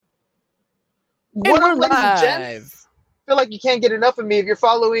What up, ladies and gents? Feel like you can't get enough of me if you're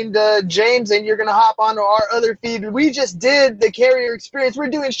following the James and you're going to hop onto our other feed. We just did the Carrier Experience. We're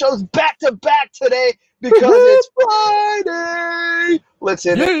doing shows back to back today because it's Friday. Let's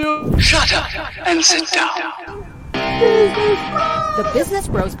hit it. Shut up and sit down. The Business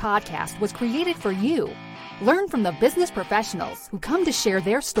Bros Podcast was created for you. Learn from the business professionals who come to share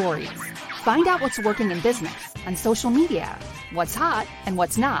their stories. Find out what's working in business and social media, what's hot and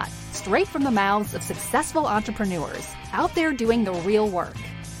what's not, straight from the mouths of successful entrepreneurs out there doing the real work.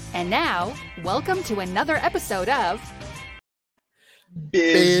 And now, welcome to another episode of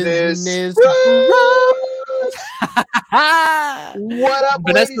Business Bros. What up,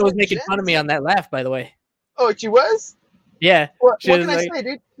 Vanessa ladies was and making gents? fun of me on that laugh, by the way. Oh, she was? Yeah. What She can was I like, say,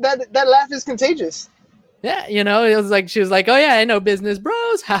 dude? That laugh is contagious. yeah, you know, it was like, she was like, oh yeah, I know Business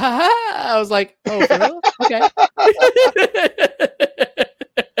Bros. Ha ha ha. I was like, oh, for real? Okay.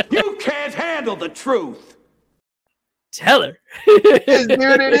 You can't handle the truth. Tell her. Yes, dude,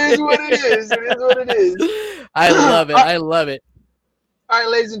 it is what it is. It is what it is. I love it. I love it. All right,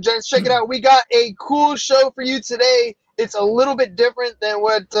 ladies and gents, check it out. We got a cool show for you today. It's a little bit different than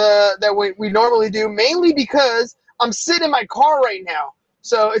what we normally do, mainly because I'm sitting in my car right now.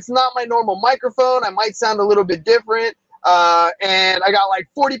 So it's not my normal microphone. I might sound a little bit different. And I got like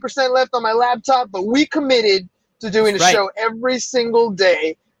 40% left on my laptop, but we committed to doing a show every single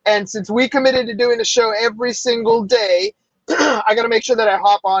day. And since we committed to doing a show every single day, I got to make sure that I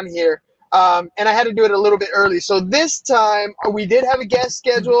hop on here. And I had to do it a little bit early. So this time we did have a guest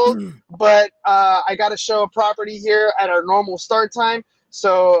scheduled, but I got to show a property here at our normal start time.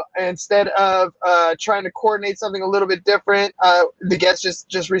 So instead of trying to coordinate something a little bit different, the guest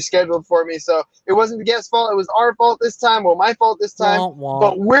just rescheduled for me. So it wasn't the guest's fault. It was our fault this time. Well, my fault this time.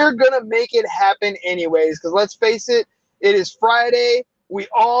 But we're going to make it happen anyways, because let's face it, it is Friday. We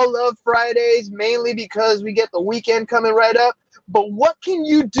all love Fridays, mainly because we get the weekend coming right up. But what can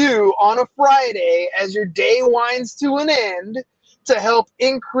you do on a Friday as your day winds to an end to help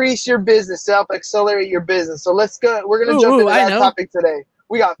increase your business, to help accelerate your business? So let's go. We're going to jump into that topic today.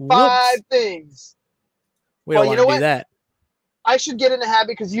 We got 5 things. We don't want to do that. I should get in the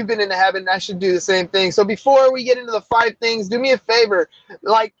habit because you've been in the habit, and I should do the same thing. So before we get into the 5 things, do me a favor.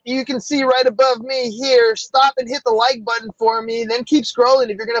 Like you can see right above me here, stop and hit the like button for me. Then keep scrolling.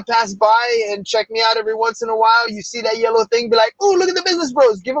 If you're going to pass by and check me out every once in a while, you see that yellow thing, be like, oh, look at the Business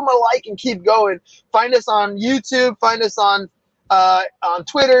Bros. Give them a like and keep going. Find us on YouTube. Find us on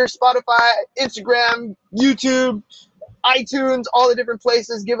Twitter, Spotify, Instagram, YouTube, iTunes, all the different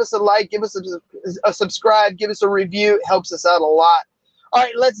places. Give us a like, give us a subscribe, give us a review. It helps us out a lot. All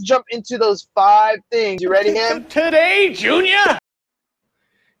right, let's jump into those 5 things. You ready, Ham? Today, Junior.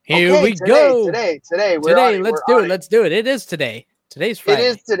 Here we go. Today. Let's do it. It is today. Today's Friday. It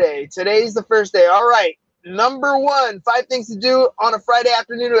is today. Today's the first day. All right. Number 1, 5 things to do on a Friday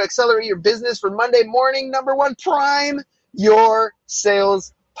afternoon to accelerate your business for Monday morning. Number 1, prime your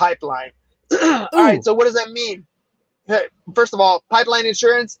sales pipeline. All right, so what does that mean? First of all, Pipeline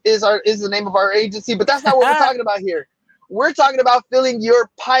Insurance is the name of our agency, but that's not what we're talking about here. We're talking about filling your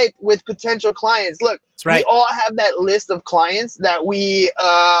pipe with potential clients. Look, we all have that list of clients that we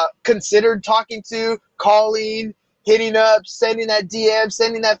considered talking to, calling, hitting up, sending that DM,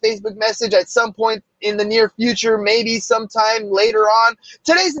 sending that Facebook message at some point in the near future, maybe sometime later on.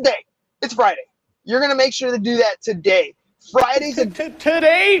 Today's the day. It's Friday. You're going to make sure to do that today. Friday's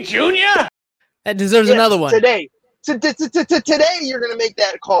today, Junior. That deserves another one. Today you're going to make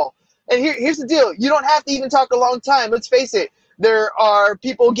that call. And here's the deal. You don't have to even talk a long time. Let's face it. There are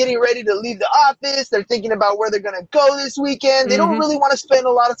people getting ready to leave the office. They're thinking about where they're going to go this weekend. They don't really want to spend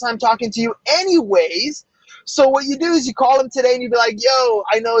a lot of time talking to you anyways. So what you do is you call them today and you be like, yo,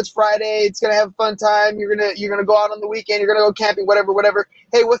 I know it's Friday. It's going to have a fun time. You're going to go out on the weekend. You're going to go camping, whatever.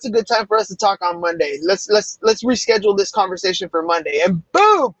 Hey, what's a good time for us to talk on Monday? Let's reschedule this conversation for Monday. And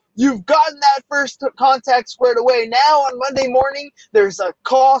boom, you've gotten that first contact squared away. Now on Monday morning, there's a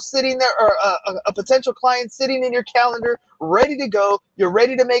call sitting there, or a potential client sitting in your calendar, ready to go. You're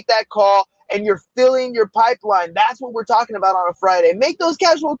ready to make that call, and you're filling your pipeline. That's what we're talking about on a Friday. Make those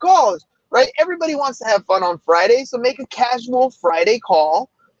casual calls, right? Everybody wants to have fun on Friday, so make a casual Friday call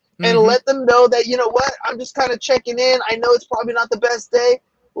and let them know that, you know what, I'm just kind of checking in. I know it's probably not the best day.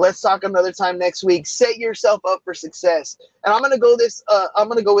 Let's talk another time next week. Set yourself up for success. And I'm going to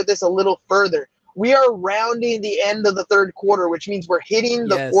go with this a little further. We are rounding the end of the 3rd quarter, which means we're hitting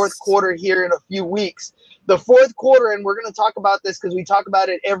the 4th quarter here in a few weeks. The 4th quarter, and we're going to talk about this because we talk about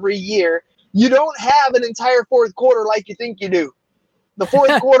it every year. You don't have an entire 4th quarter like you think you do. The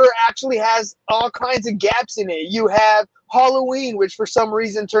 4th quarter actually has all kinds of gaps in it. You have Halloween, which for some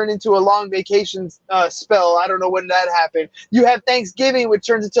reason turned into a long vacation spell. I don't know when that happened. You have Thanksgiving, which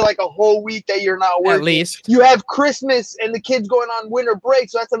turns into like a whole week that you're not working. At least. You have Christmas and the kids going on winter break,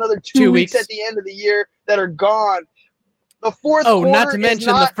 so that's another 2 weeks at the end of the year that are gone. The fourth quarter not to mention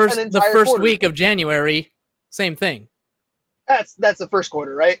the first quarter. week of January, same thing. That's the first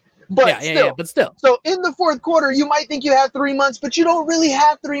quarter, right? But still. So in the fourth quarter, you might think you have 3 months, but you don't really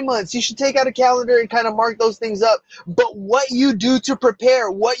have 3 months. You should take out a calendar and kind of mark those things up. But what you do to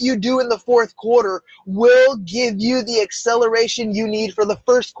prepare, what you do in the fourth quarter will give you the acceleration you need for the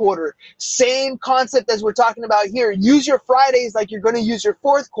first quarter. Same concept as we're talking about here. Use your Fridays like you're going to use your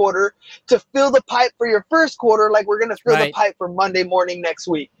fourth quarter to fill the pipe for your first quarter like we're going to fill the pipe for Monday morning next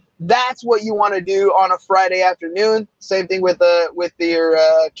week. That's what you want to do on a Friday afternoon. Same thing with your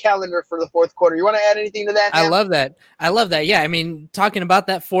calendar for the fourth quarter. You want to add anything to that, Nam? I love that. Yeah, I mean, talking about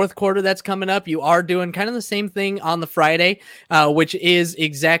that fourth quarter that's coming up, you are doing kind of the same thing on the Friday, which is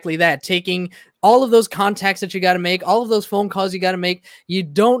exactly that. Taking all of those contacts that you got to make, all of those phone calls you got to make. You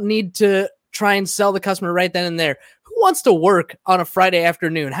don't need to try and sell the customer right then and there. Wants to work on a Friday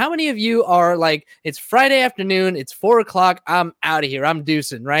afternoon? How many of you are like, it's Friday afternoon, it's 4:00, I'm out of here, I'm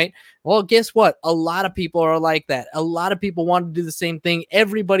deucing, right? Well, guess what? A lot of people are like that. A lot of people want to do the same thing.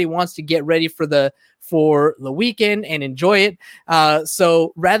 Everybody wants to get ready for the weekend and enjoy it.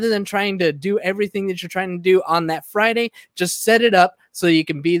 So rather than trying to do everything that you're trying to do on that Friday, just set it up so you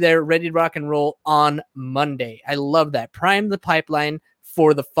can be there ready to rock and roll on Monday. I love that. Prime the pipeline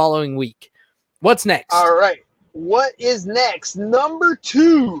for the following week. What's next? All right. What is next? Number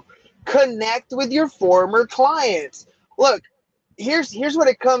 2, connect with your former clients. Look, here's what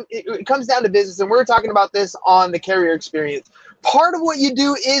it comes down to business, and we're talking about this on the Carrier Experience. Part of what you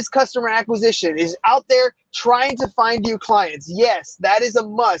do is customer acquisition, is out there trying to find you clients. Yes, that is a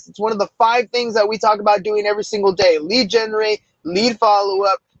must. It's one of the 5 things that we talk about doing every single day. Lead generate, lead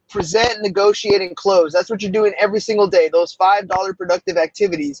follow-up, present, negotiate, and close. That's what you're doing every single day, those $5 productive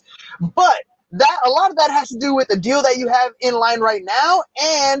activities. But a lot of that has to do with the deal that you have in line right now,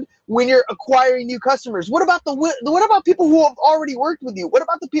 and when you're acquiring new customers. What about people who have already worked with you? What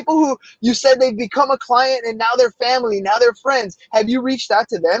about the people who you said they've become a client and now they're family, now they're friends? Have you reached out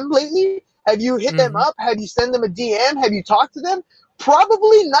to them lately? Have you hit them up? Have you sent them a DM? Have you talked to them?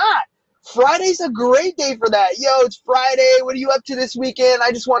 Probably not. Friday's a great day for that. Yo, it's Friday. What are you up to this weekend?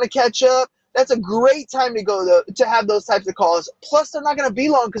 I just want to catch up. That's a great time to go to have those types of calls. Plus, they're not going to be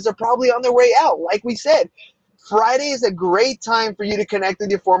long because they're probably on their way out. Like we said, Friday is a great time for you to connect with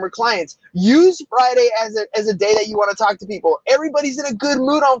your former clients. Use Friday as a day that you want to talk to people. Everybody's in a good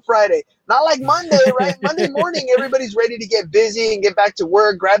mood on Friday. Not like Monday, right? Monday morning, everybody's ready to get busy and get back to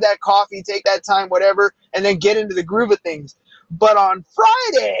work, grab that coffee, take that time, whatever, and then get into the groove of things. But on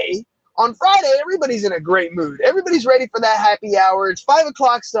Friday, everybody's in a great mood. Everybody's ready for that happy hour. It's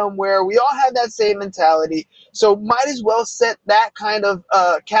 5:00 somewhere. We all have that same mentality. So might as well set that kind of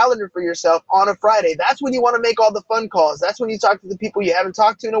calendar for yourself on a Friday. That's when you want to make all the fun calls. That's when you talk to the people you haven't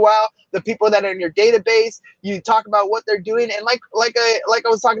talked to in a while, the people that are in your database. You talk about what they're doing. And like I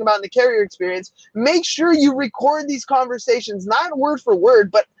was talking about in the Carrier Experience, make sure you record these conversations, not word for word,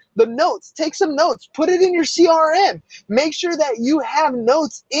 but the notes. Take some notes. Put it in your CRM. Make sure that you have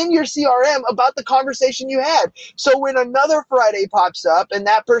notes in your CRM about the conversation you had. So when another Friday pops up and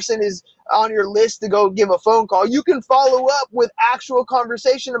that person is on your list to go give a phone call, you can follow up with actual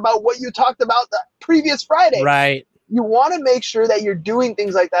conversation about what you talked about the previous Friday. Right. You want to make sure that you're doing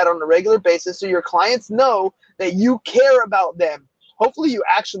things like that on a regular basis so your clients know that you care about them. Hopefully you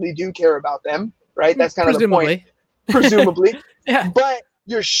actually do care about them, right? That's kind of the point. Presumably. Yeah. But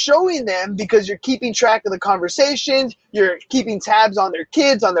you're showing them because you're keeping track of the conversations. You're keeping tabs on their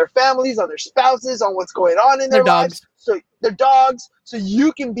kids, on their families, on their spouses, on what's going on in their lives. So their dogs. So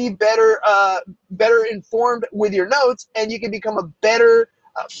you can be better informed with your notes, and you can become a better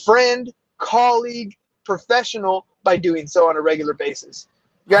friend, colleague, professional by doing so on a regular basis.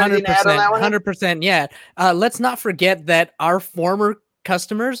 You got anything to add on that one? 100%. Yeah. Let's not forget that our former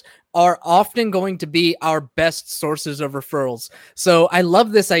customers are often going to be our best sources of referrals. So I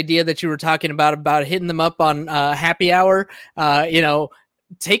love this idea that you were talking about hitting them up on happy hour.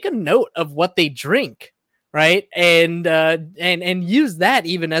 Take a note of what they drink, right? And use that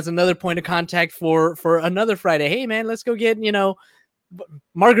even as another point of contact for another Friday. Hey man, let's go get,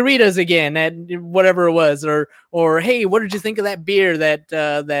 margaritas again at whatever it was, or hey, what did you think of that beer that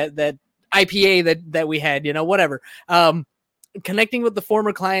IPA that we had, whatever. connecting with the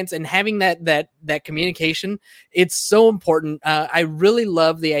former clients and having that communication, it's so important. I really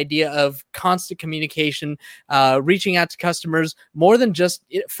love the idea of constant communication, reaching out to customers more than just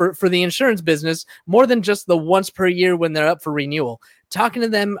for the insurance business, more than just the once per year when they're up for renewal. Talking to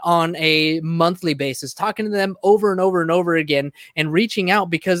them on a monthly basis, talking to them over and over and over again, and reaching out,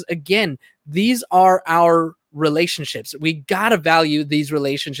 because again, these are our relationships. We got to value these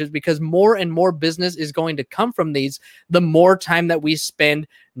relationships, because more and more business is going to come from these the more time that we spend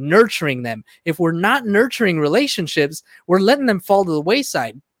nurturing them. If we're not nurturing relationships, we're letting them fall to the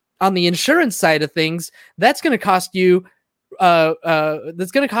wayside. On the insurance side of things, that's going to cost you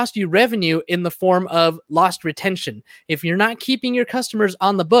revenue in the form of lost retention. If you're not keeping your customers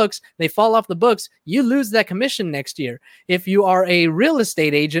on the books, they fall off the books, you lose that commission next year. If you are a real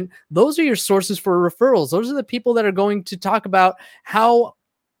estate agent, those are your sources for referrals. Those are the people that are going to talk about how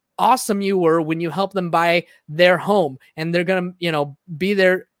awesome you were when you helped them buy their home, and they're going to, be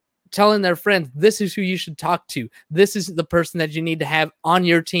there telling their friends, this is who you should talk to. This is the person that you need to have on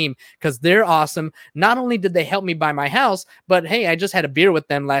your team, because they're awesome. Not only did they help me buy my house, but hey, I just had a beer with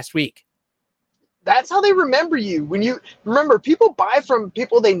them last week. That's how they remember you. When you remember, people buy from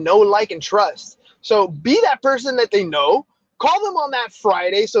people they know, like, and trust. So be that person that they know. Call them on that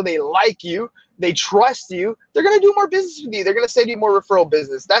Friday so they like you, they trust you. They're going to do more business with you. They're going to send you more referral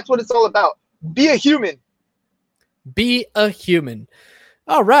business. That's what it's all about. Be a human. Be a human.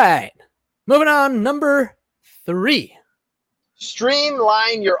 All right, moving on. Number 3.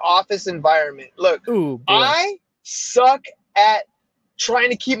 Streamline your office environment. Look, I suck at trying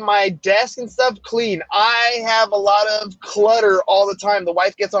to keep my desk and stuff clean. I have a lot of clutter all the time. The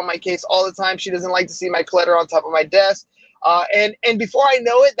wife gets on my case all the time. She doesn't like to see my clutter on top of my desk. And before I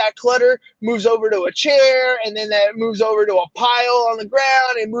know it, that clutter moves over to a chair, and then that moves over to a pile on the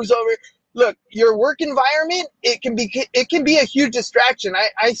ground, and moves over. Look, your work environment, it can be a huge distraction.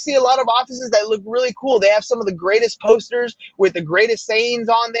 I see a lot of offices that look really cool. They have some of the greatest posters with the greatest sayings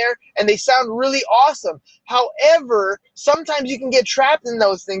on there, and they sound really awesome. However, sometimes you can get trapped in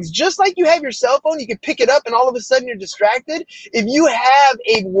those things. Just like you have your cell phone, you can pick it up and all of a sudden you're distracted. If you have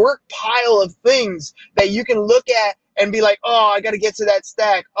a work pile of things that you can look at and be like, oh, I got to get to that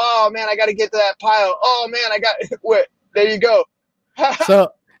stack. Oh, man, I got to get to that pile. Oh, man, wait, there you go.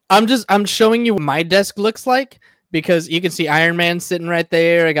 So I'm showing you what my desk looks like, because you can see Iron Man sitting right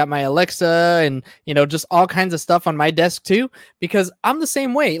there. I got my Alexa and, just all kinds of stuff on my desk too, because I'm the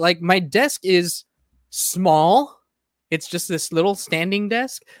same way. Like, my desk is small. It's just this little standing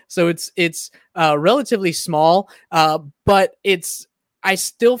desk. So it's relatively small, but I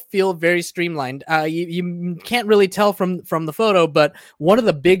still feel very streamlined. You can't really tell from the photo, but one of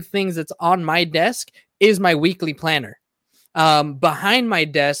the big things that's on my desk is my weekly planner. Behind my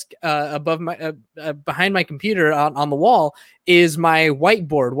desk, behind my computer on the wall, is my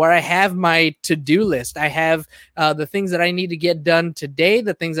whiteboard where I have my to-do list. I have the things that I need to get done today,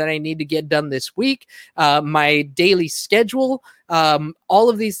 the things that I need to get done this week, my daily schedule. All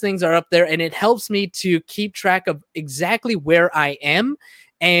of these things are up there, and it helps me to keep track of exactly where I am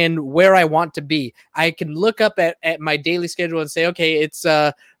and where I want to be. I can look up at my daily schedule and say, okay, it's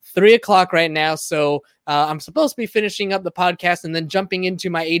 3:00 right now. So I'm supposed to be finishing up the podcast and then jumping into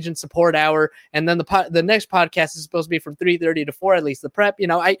my agent support hour. And then the next podcast is supposed to be from 3:30 to 4, at least the prep.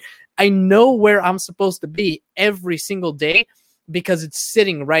 I know where I'm supposed to be every single day because it's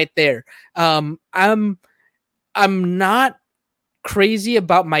sitting right there. I'm not crazy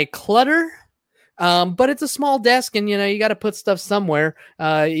about my clutter. But it's a small desk, and you got to put stuff somewhere.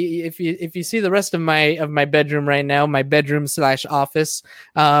 If you see the rest of my bedroom right now, my bedroom / office,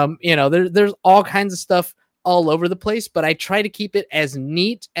 there's all kinds of stuff all over the place. But I try to keep it as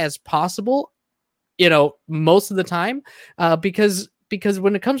neat as possible, most of the time, because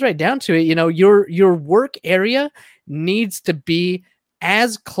when it comes right down to it, your work area needs to be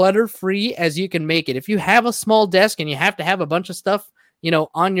as clutter free as you can make it. If you have a small desk and you have to have a bunch of stuff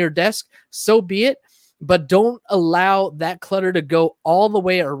on your desk, so be it, but don't allow that clutter to go all the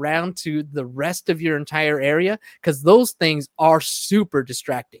way around to the rest of your entire area, because those things are super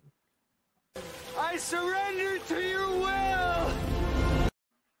distracting. I surrender to your will.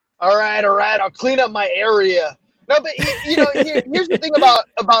 All right. I'll clean up my area. No, but here's the thing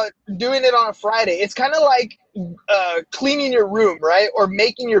about doing it on a Friday. It's kind of like cleaning your room, right? Or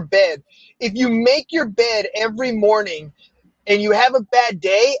making your bed. If you make your bed every morning and you have a bad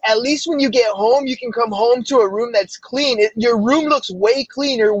day, at least when you get home, you can come home to a room that's clean. Your room looks way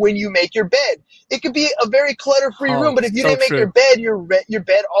cleaner when you make your bed. It could be a very clutter-free room, but if you didn't make your bed,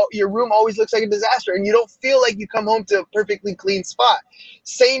 your room always looks like a disaster, and you don't feel like you come home to a perfectly clean spot.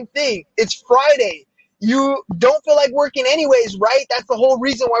 Same thing. It's Friday. you don't feel like working anyways, right? That's the whole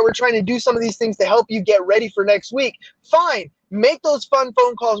reason why we're trying to do some of these things to help you get ready for next week. Fine. Make those fun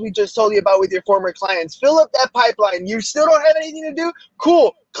phone calls we just told you about with your former clients. Fill up that pipeline. You still don't have anything to do?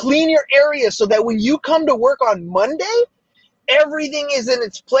 Cool. Clean your area so that when you come to work on Monday, everything is in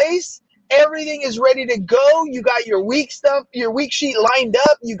its place. Everything is ready to go. You got your week stuff, your week sheet lined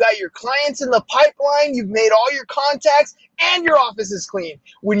up. You got your clients in the pipeline. You've made all your contacts and your office is clean.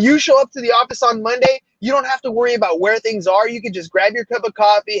 When you show up to the office on Monday, you don't have to worry about where things are. You can just grab your cup of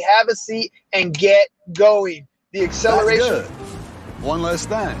coffee, have a seat, and get going. The acceleration. That's good. One less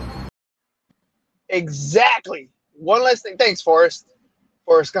thing. Exactly. One less thing. Thanks, Forrest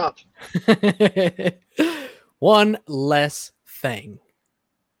Gump. One less thing.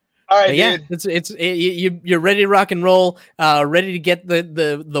 All right, but yeah, dude. you're ready to rock and roll, ready to get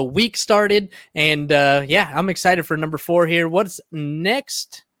the week started, and yeah, I'm excited for number 4 here. What's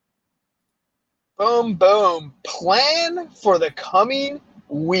next? Boom, boom. Plan for the coming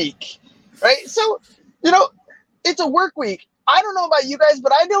week, right? So, it's a work week. I don't know about you guys,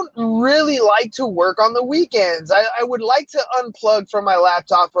 but I don't really like to work on the weekends. I would like to unplug from my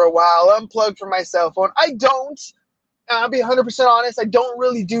laptop for a while, unplug from my cell phone. I don't. I'll be 100% honest. I don't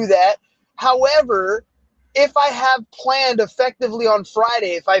really do that. However, if I have planned effectively on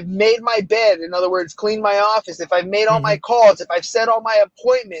Friday, if I've made my bed, in other words, cleaned my office, if I've made all my calls, if I've set all my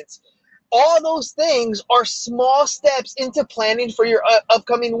appointments, all those things are small steps into planning for your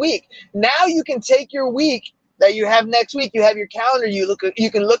upcoming week. Now you can take your week that you have next week. You have your calendar. You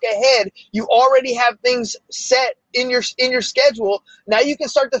can look ahead. You already have things set in your schedule. Now you can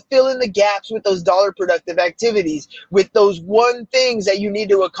start to fill in the gaps with those dollar productive activities, with those one things that you need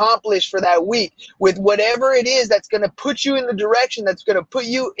to accomplish for that week, with whatever it is that's going to put you in the direction that's going to put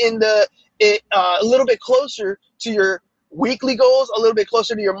you in a little bit closer to your weekly goals, a little bit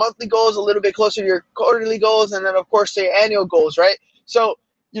closer to your monthly goals, a little bit closer to your quarterly goals, and then of course to your annual goals, right? So,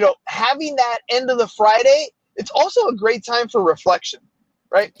 having that end of the Friday, it's also a great time for reflection,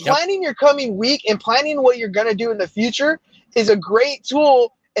 right? Yep. Planning your coming week and planning what you're going to do in the future is a great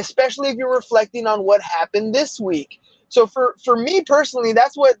tool, especially if you're reflecting on what happened this week. So for me personally,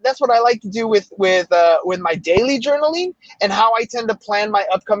 that's what I like to do with my daily journaling and how I tend to plan my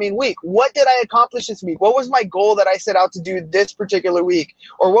upcoming week. What did I accomplish this week? What was my goal that I set out to do this particular week?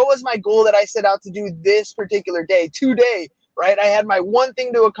 Or what was my goal that I set out to do this particular day, today, right? I had my one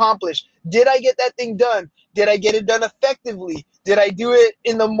thing to accomplish. Did I get that thing done? Did I get it done effectively? Did I do it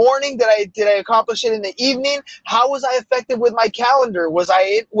in the morning? Did I accomplish it in the evening? How was I effective with my calendar? Was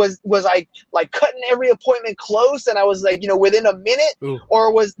I like cutting every appointment close and I was like, within a minute? Ooh.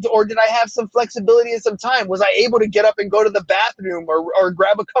 Or did I have some flexibility and some time? Was I able to get up and go to the bathroom or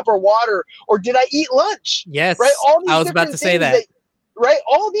grab a cup of water? Or did I eat lunch? Yes. Right? I was about to say that. Right?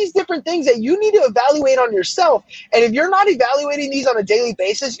 All these different things that you need to evaluate on yourself. And if you're not evaluating these on a daily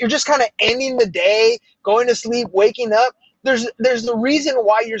basis, you're just kind of ending the day, going to sleep, waking up. There's the reason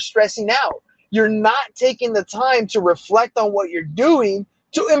why you're stressing out. You're not taking the time to reflect on what you're doing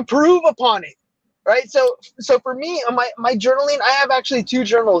to improve upon it. Right? So for me, my journaling, I have actually 2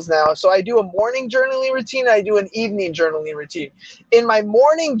 journals now. So I do a morning journaling routine and I do an evening journaling routine. In my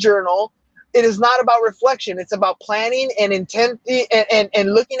morning journal, it is not about reflection. It's about planning and intent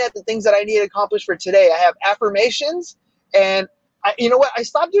and looking at the things that I need to accomplish for today. I have affirmations, and I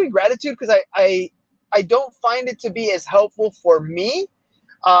stopped doing gratitude because I don't find it to be as helpful for me.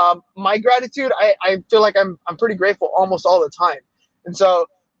 My gratitude, I feel like I'm pretty grateful almost all the time, and so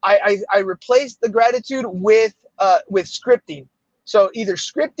I replaced the gratitude with scripting. So either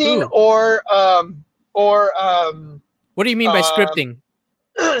scripting or what do you mean by scripting?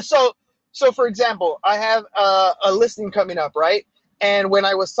 So for example, I have a listing coming up, right? And when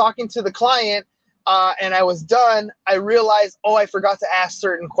I was talking to the client and I was done, I realized, I forgot to ask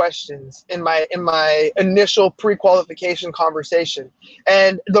certain questions in my initial pre-qualification conversation.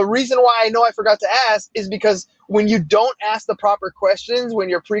 And the reason why I know I forgot to ask is because when you don't ask the proper questions, when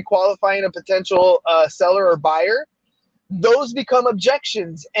you're pre-qualifying a potential seller or buyer, those become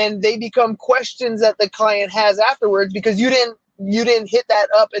objections and they become questions that the client has afterwards because you didn't hit that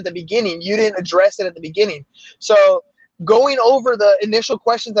up at the beginning. You didn't address it at the beginning. So going over the initial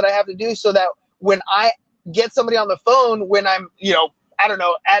questions that I have to do so that when I get somebody on the phone, when I'm, I don't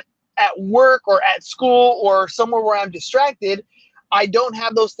know, at work or at school or somewhere where I'm distracted, I don't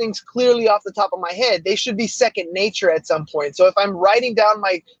have those things clearly off the top of my head. They should be second nature at some point. So if I'm writing down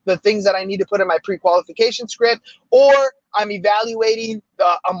the things that I need to put in my pre-qualification script, or I'm evaluating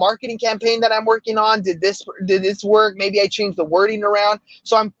a marketing campaign that I'm working on, did this work? Maybe I changed the wording around.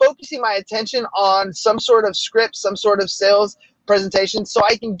 So I'm focusing my attention on some sort of script, some sort of sales presentation so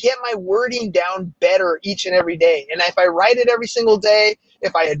I can get my wording down better each and every day. And if I write it every single day,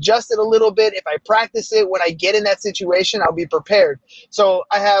 if I adjust it a little bit, if I practice it, when I get in that situation, I'll be prepared. So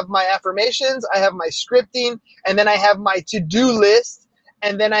I have my affirmations, I have my scripting, and then I have my to-do list.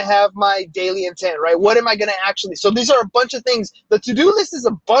 And then I have my daily intent, right? What am I going to actually? So these are a bunch of things. The to-do list is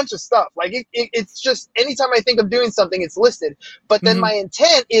a bunch of stuff. Like it's just anytime I think of doing something, it's listed. But then my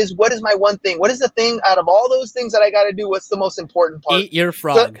intent is, what is my one thing? What is the thing out of all those things that I got to do? What's the most important part? Eat your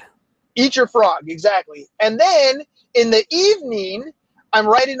frog. So, eat your frog, exactly. And then in the evening, I'm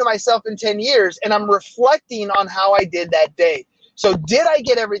writing to myself in 10 years, and I'm reflecting on how I did that day. So did I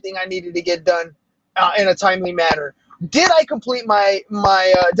get everything I needed to get done in a timely manner? Did I complete did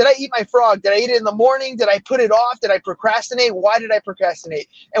I eat my frog? Did I eat it in the morning? Did I put it off? Did I procrastinate? Why did I procrastinate?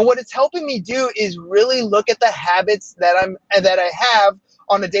 And what it's helping me do is really look at the habits that I have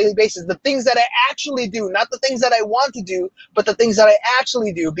on a daily basis, the things that I actually do, not the things that I want to do, but the things that I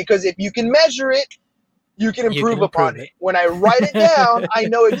actually do. Because if you can measure it, you can improve upon it. When I write it down, I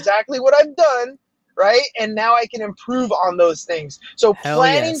know exactly what I've done, right? And now I can improve on those things. So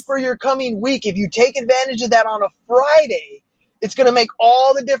planning for your coming week, if you take advantage of that on a Friday, it's going to make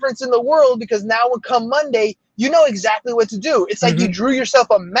all the difference in the world, because now when come Monday, you know exactly what to do. It's like you drew yourself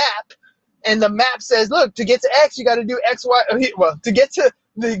a map, and the map says, look, to get to X, you got to do X, Y. Well, to get to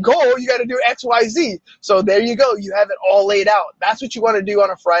the goal, you got to do X, Y, Z. So there you go. You have it all laid out. That's what you want to do on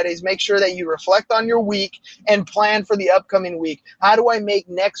a Friday, is make sure that you reflect on your week and plan for the upcoming week. How do I make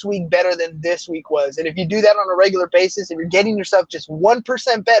next week better than this week was? And if you do that on a regular basis, if you're getting yourself just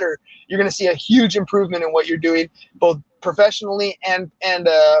 1% better, you're going to see a huge improvement in what you're doing, both professionally and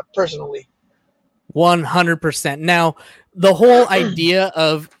personally. 100%. Now, the whole idea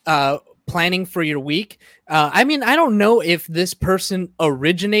of planning for your week, I mean, I don't know if this person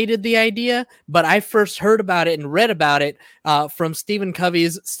originated the idea, but I first heard about it and read about it from Stephen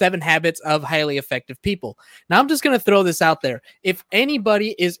Covey's 7 Habits of Highly Effective People. Now, I'm just going to throw this out there. If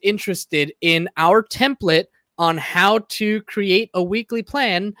anybody is interested in our template on how to create a weekly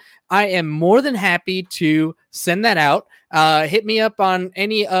plan, I am more than happy to send that out. Hit me up on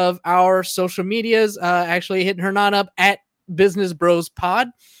any of our social medias. Actually, hit Hernan up at Business Bros Pod.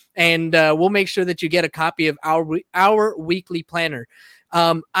 And we'll make sure that you get a copy of our weekly planner.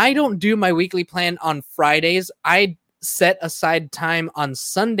 I don't do my weekly plan on Fridays. I set aside time on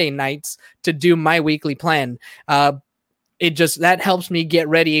Sunday nights to do my weekly plan. That helps me get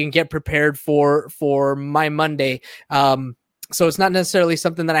ready and get prepared for my Monday. So it's not necessarily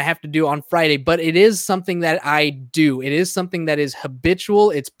something that I have to do on Friday, but it is something that I do. It is something that is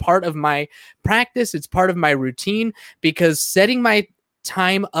habitual. It's part of my practice. It's part of my routine, because setting my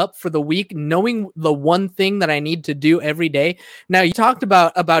time up for the week, knowing the one thing that I need to do every day. Now, you talked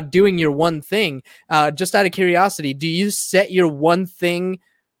about doing your one thing. Just out of curiosity, do you set your one thing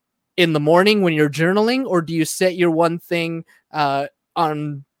in the morning when you're journaling, or do you set your one thing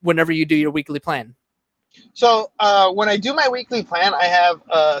on whenever you do your weekly plan? So when I do my weekly plan, I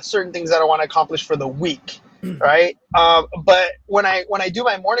have certain things that I want to accomplish for the week, right? But when I do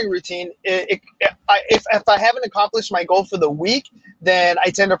my morning routine, if I haven't accomplished my goal for the week, then I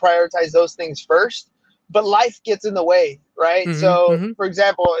tend to prioritize those things first. But life gets in the way, right? For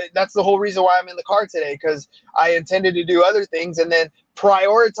example, that's the whole reason why I'm in the car today, because I intended to do other things and then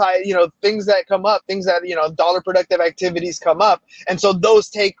prioritize, things that come up, things that, dollar productive activities come up. And so those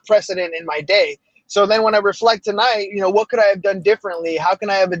take precedent in my day. So then when I reflect tonight, what could I have done differently? How can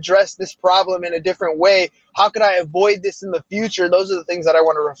I have addressed this problem in a different way? How could I avoid this in the future? Those are the things that I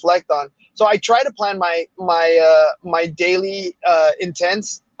want to reflect on. So I try to plan my daily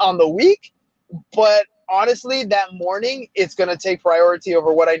intents on the week, but honestly, that morning, it's going to take priority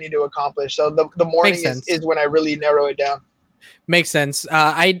over what I need to accomplish. So the morning is when I really narrow it down. Makes sense.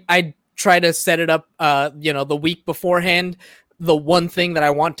 I try to set it up, the week beforehand, the one thing that I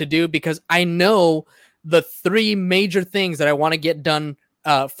want to do, because I know the 3 major things that I want to get done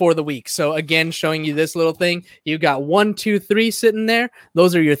for the week. So again, showing you this little thing, you got 1, 2, 3 sitting there.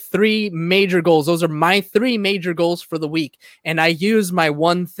 Those are your 3 major goals. Those are my 3 major goals for the week. And I use my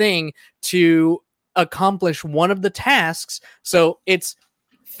one thing to accomplish one of the tasks. So it's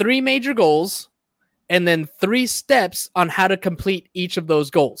 3 major goals and then 3 steps on how to complete each of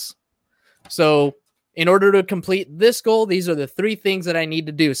those goals. So in order to complete this goal, these are the 3 things that I need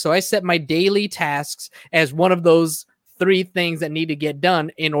to do. So I set my daily tasks as one of those 3 things that need to get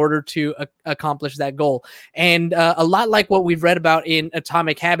done in order to accomplish that goal. And a lot like what we've read about in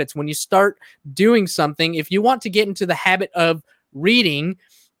Atomic Habits, when you start doing something, if you want to get into the habit of reading,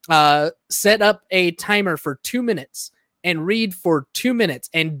 set up a timer for 2 minutes. and read for 2 minutes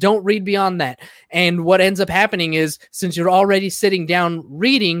and don't read beyond that. And what ends up happening is, since you're already sitting down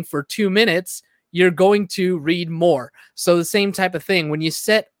reading for 2 minutes, you're going to read more. So the same type of thing, when you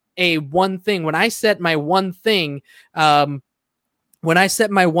set when I set my one thing,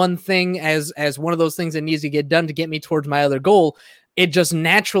 as one of those things that needs to get done to get me towards my other goal, it just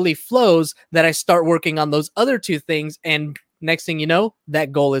naturally flows that I start working on those other two things. And next thing you know,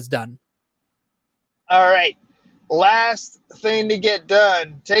 that goal is done. All right. Last thing to get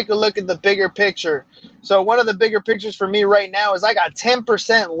done. Take a look at the bigger picture. So one of the bigger pictures for me right now is I got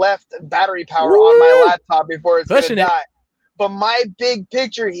 10% left battery power on my laptop before it's going to die. But my big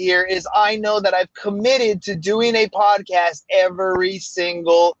picture here is I know that I've committed to doing a podcast every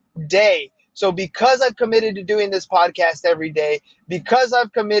single day. So because I've committed to doing this podcast every day, because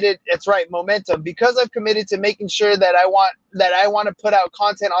I've committed, that's right, momentum, because I've committed to making sure that I want to put out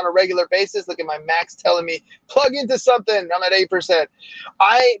content on a regular basis. Look at my Max telling me, plug into something. I'm at 8%.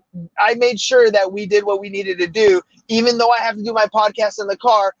 I made sure that we did what we needed to do, even though I have to do my podcast in the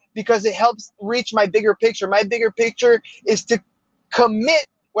car, because it helps reach my bigger picture. My bigger picture is to commit.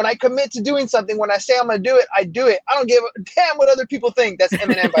 When I commit to doing something, when I say I'm going to do it, I do it. I don't give a damn what other people think. That's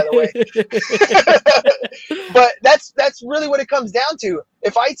Eminem, by the way. But that's really what it comes down to.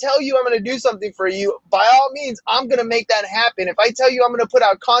 If I tell you I'm going to do something for you, by all means, I'm going to make that happen. If I tell you I'm going to put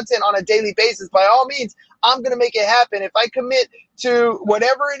out content on a daily basis, by all means, I'm going to make it happen. If I commit to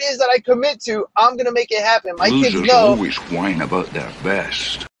whatever it is that I commit to, I'm going to make it happen. My kids know. Always whine about their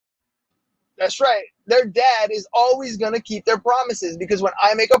best. That's right. Their dad is always going to keep their promises, because when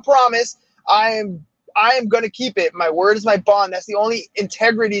I make a promise, I am going to keep it. My word is my bond. That's the only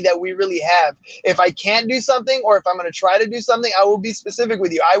integrity that we really have. If I can't do something, or if I'm going to try to do something, I will be specific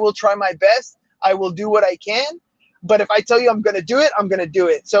with you. I will try my best. I will do what I can. But if I tell you I'm going to do it, I'm going to do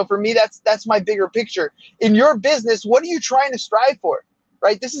it. So for me, that's my bigger picture. In your business, what are you trying to strive for?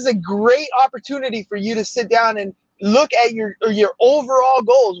 Right? This is a great opportunity for you to sit down and look at your overall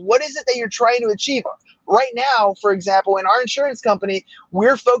goals. What is it that you're trying to achieve? Right now, for example, in our insurance company,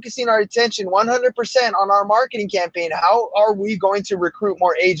 we're focusing our attention 100% on our marketing campaign. How are we going to recruit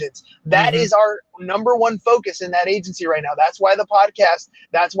more agents? That is our number one focus in that agency right now. That's why the podcast,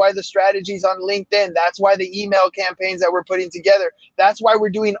 that's why the strategies on LinkedIn, that's why the email campaigns that we're putting together. That's why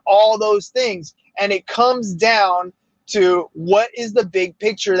we're doing all those things. And it comes down to, what is the big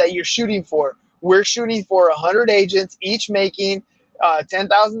picture that you're shooting for? We're shooting for 100 agents, each making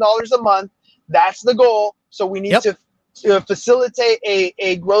 $10,000 a month. That's the goal. So we need to facilitate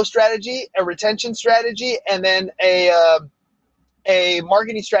a growth strategy, a retention strategy, and then a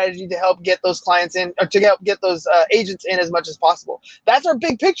marketing strategy to help get those clients in, or to help get those agents in as much as possible. That's our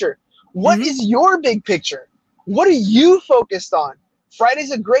big picture. What is your big picture? What are you focused on?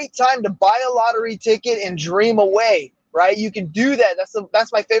 Friday's a great time to buy a lottery ticket and dream away. Right? You can do that.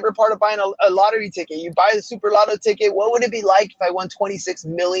 That's my favorite part of buying a lottery ticket. You buy the Super Lotto ticket. What would it be like if I won $26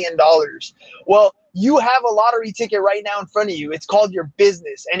 million? Well, you have a lottery ticket right now in front of you. It's called your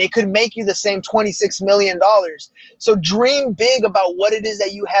business, and it could make you the same $26 million. So dream big about what it is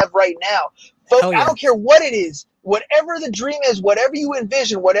that you have right now. Folks, I don't care what it is. Whatever the dream is, whatever you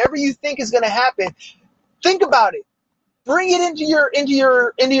envision, whatever you think is going to happen, think about it. Bring it into your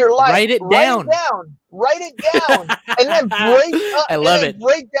life. Write it down. And then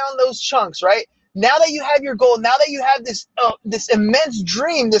break down those chunks, right? Now that you have your goal, now that you have this immense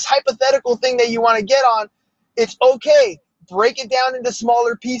dream, this hypothetical thing that you want to get on, it's okay. Break it down into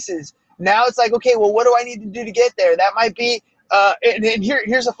smaller pieces. Now it's like, okay, well, what do I need to do to get there? That might be and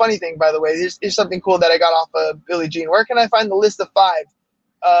here's a funny thing, by the way. Here's something cool that I got off of Billie Jean. Where can I find the list of 5?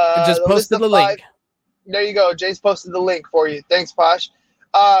 Just posted the link. There you go. Jay's posted the link for you. Thanks, Posh.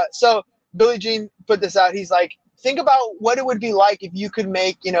 So Billie Jean put this out. He's like, think about what it would be like if you could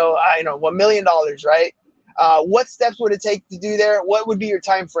make, $1 million, right? What steps would it take to do there? What would be your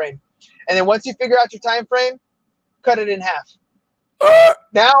time frame? And then once you figure out your time frame, cut it in half.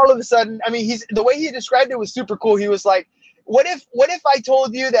 Now all of a sudden, the way he described it was super cool. He was like, what if I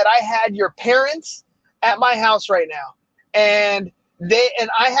told you that I had your parents at my house right now, and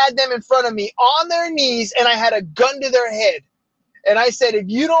I had them in front of me on their knees, and I had a gun to their head. And I said, if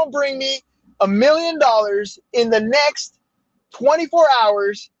you don't bring me $1 million in the next 24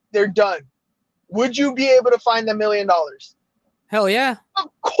 hours, they're done. Would you be able to find $1 million? Hell yeah.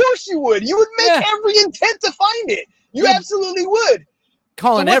 Of course you would. You would make every intent to find it. You absolutely would.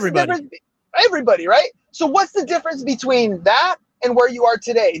 Calling everybody. Everybody, right? So what's the difference between that and where you are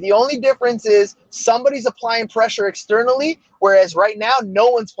today? The only difference is somebody's applying pressure externally, whereas right now, no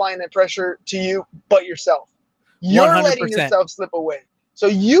one's applying that pressure to you but yourself. You're 100%. Letting yourself slip away. So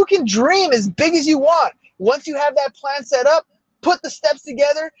you can dream as big as you want. Once you have that plan set up, put the steps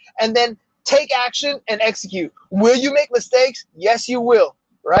together and then take action and execute. Will you make mistakes? Yes, you will,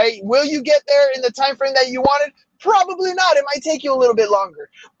 right? Will you get there in the time frame that you wanted? Probably not. It might take you a little bit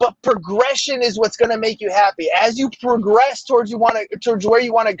longer, but progression is what's going to make you happy. As you progress towards where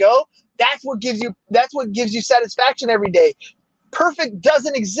you want to go, that's what gives you satisfaction every day. Perfect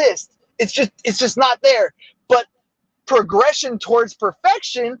doesn't exist. It's just not there. But progression towards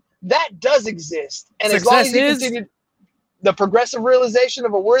perfection, that does exist. And as long as you continue the progressive realization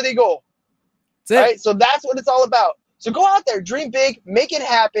of a worthy goal, right? So that's what it's all about. So go out there, dream big, make it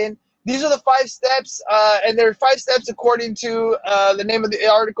happen. These are the 5 steps, and there are 5 steps according to the name of the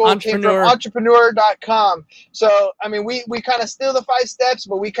article. Came from entrepreneur.com. So, I mean, we kind of steal the 5 steps,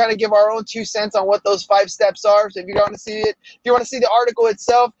 but we kind of give our own 2 cents on what those 5 steps are. So if you want to see it, if you want to see the article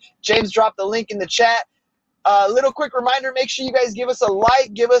itself, James dropped the link in the chat. Little quick reminder, make sure you guys give us a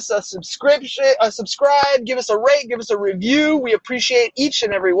like, give us a subscribe, give us a rate, give us a review. We appreciate each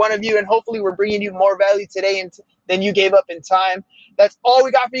and every one of you, and hopefully we're bringing you more value today than you gave up in time. That's all we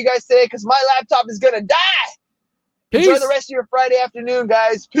got for you guys today because my laptop is going to die. Peace. Enjoy the rest of your Friday afternoon,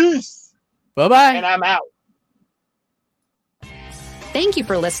 guys. Peace. Bye-bye. And I'm out. Thank you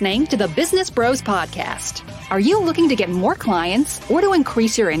for listening to the Business Bros Podcast. Are you looking to get more clients or to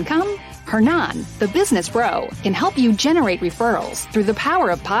increase your income? Hernan, the Business Bro, can help you generate referrals through the power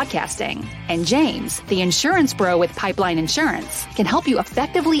of podcasting. And James, the Insurance Bro with Pipeline Insurance, can help you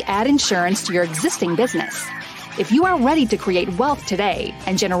effectively add insurance to your existing business. If you are ready to create wealth today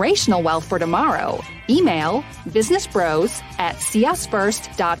and generational wealth for tomorrow, email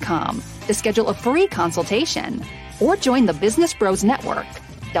businessbros@csfirst.com to schedule a free consultation or join the Business Bros Network,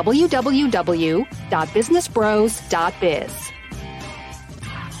 www.businessbros.biz.